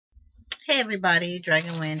Hey everybody,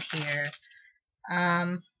 Dragon Wind here.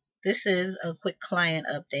 This is a quick client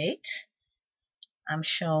update. I'm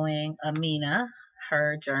showing Ameenah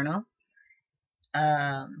her journal.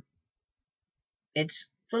 It's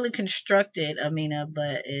fully constructed, Ameenah,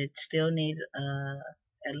 but it still needs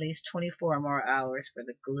at least 24 more hours for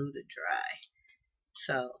the glue to dry.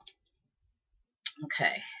 So,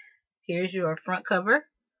 okay, here's your front cover.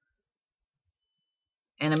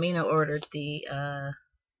 And Ameenah ordered the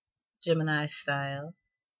Gemini style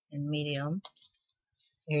in medium.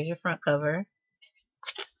 Here's your front cover.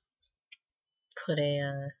 Put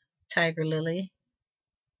a tiger lily.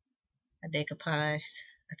 I decoupaged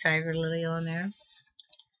a tiger lily on there.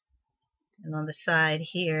 And on the side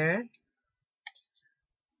here,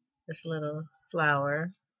 this little flower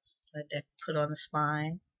I put on the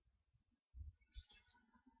spine.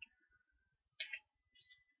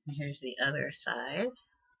 And here's the other side.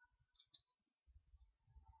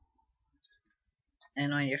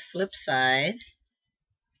 And on your flip side,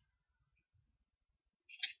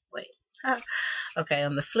 wait. Okay,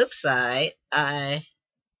 on the flip side, I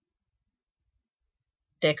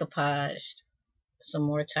decoupaged some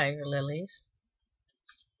more tiger lilies.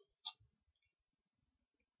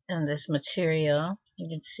 And this material, you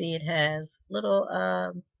can see it has little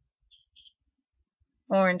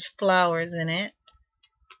orange flowers in it.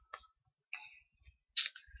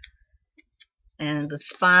 And the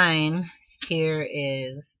spine here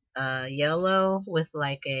is yellow with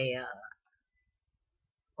like a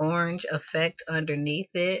orange effect underneath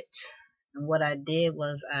it. And what I did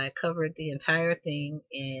was I covered the entire thing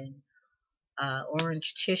in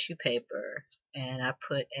orange tissue paper, and I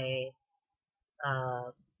put a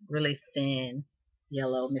really thin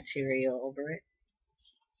yellow material over it.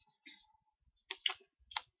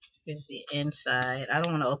 Here's the inside. I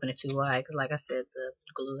don't want to open it too wide because, like I said, the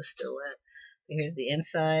glue is still wet. But here's the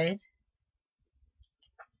inside.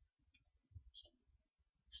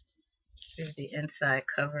 Here's the inside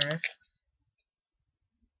cover.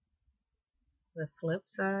 The flip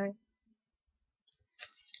side.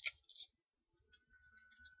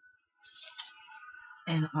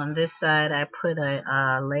 And on this side, I put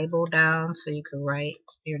a label down so you can write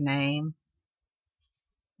your name.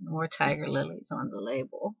 More tiger lilies on the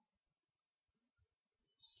label.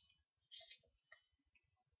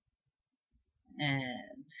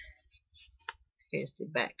 And here's the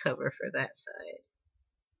back cover for that side.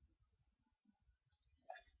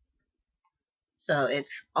 So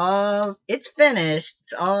it's finished.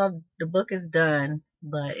 The book is done,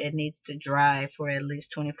 but it needs to dry for at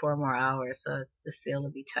least 24 more hours so the seal will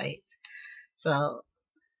be tight. So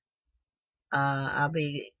I'll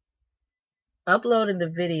be uploading the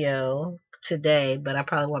video today, but I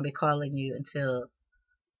probably won't be calling you until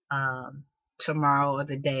tomorrow or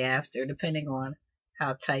the day after, depending on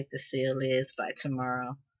how tight the seal is by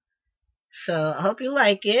tomorrow. So I hope you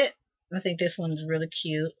like it. I think this one's really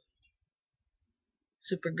cute.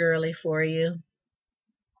 Super girly for you.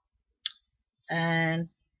 And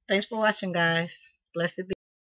thanks for watching, guys. Blessed be.